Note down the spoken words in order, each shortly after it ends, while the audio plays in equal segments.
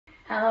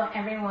Hello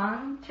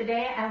everyone.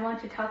 Today I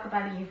want to talk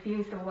about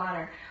infused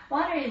water.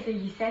 Water is an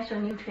essential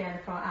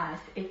nutrient for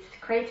us. It's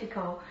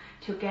critical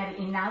to get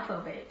enough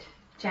of it.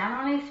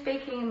 Generally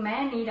speaking,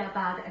 men need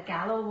about a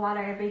gallon of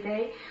water every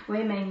day.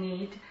 Women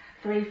need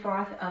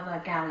 3/4 of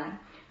a gallon.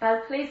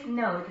 But please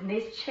note,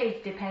 this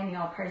changes depending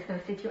on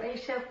personal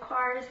situation, of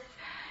course,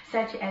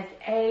 such as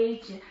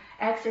age,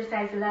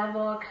 exercise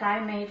level,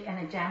 climate,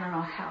 and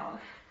general health.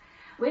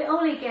 We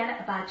only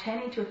get about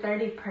 20 to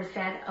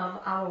 30%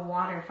 of our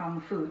water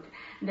from food.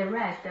 The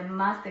rest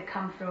must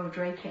come through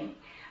drinking.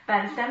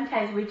 But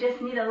sometimes we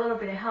just need a little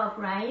bit of help,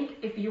 right?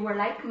 If you were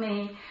like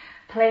me,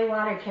 plain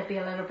water can be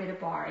a little bit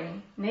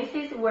boring. This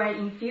is where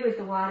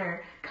infused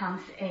water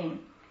comes in.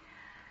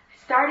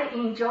 Start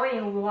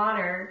enjoying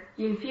water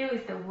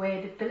infused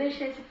with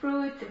delicious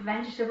fruits,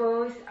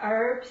 vegetables,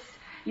 herbs.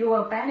 You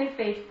will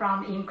benefit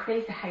from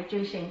increased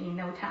hydration in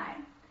no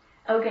time.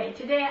 Okay,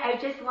 today I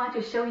just want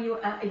to show you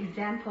an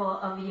example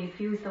of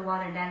infused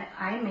water that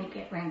I make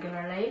it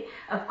regularly.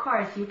 Of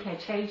course, you can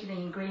change the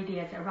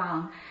ingredients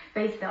around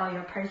based on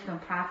your personal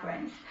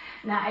preference.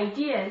 The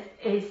idea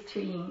is to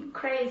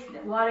increase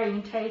the water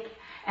intake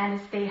and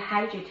stay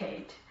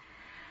hydrated.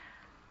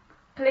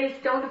 Please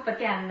don't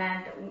forget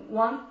that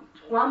one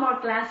more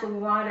glass of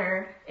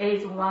water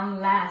is one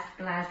less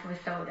glass of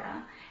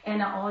soda.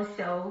 And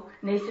also,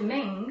 this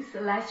means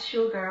less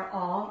sugar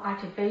or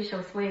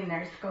artificial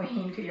sweeteners going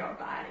into your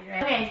body,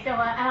 right? Okay, so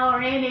I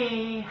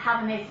already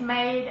have this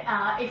made.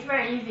 It's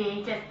very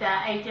easy.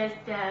 I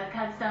just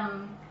cut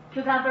some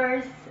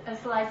cucumbers,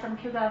 slice some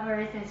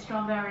cucumbers and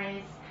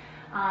strawberries,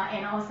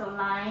 and also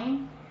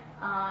lime.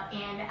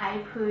 And I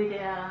put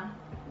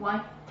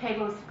 1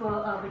 tablespoon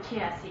of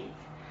chia seeds.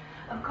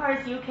 Of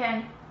course, you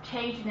can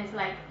change this,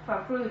 like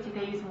for fruits, you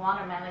can use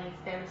watermelon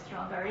instead of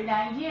strawberry. The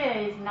idea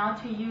is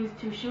not to use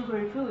too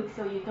sugary food,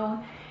 so you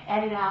don't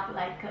end it up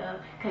like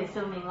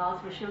consuming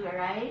lots of sugar,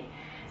 right?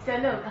 So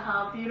look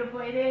how beautiful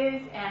it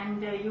is,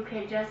 and you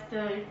can just,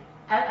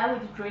 I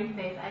would drink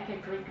this. I can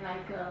drink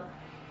like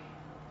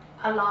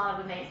a lot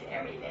of this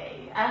every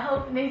day. I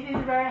hope this is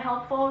very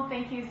helpful.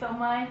 Thank you so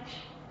much.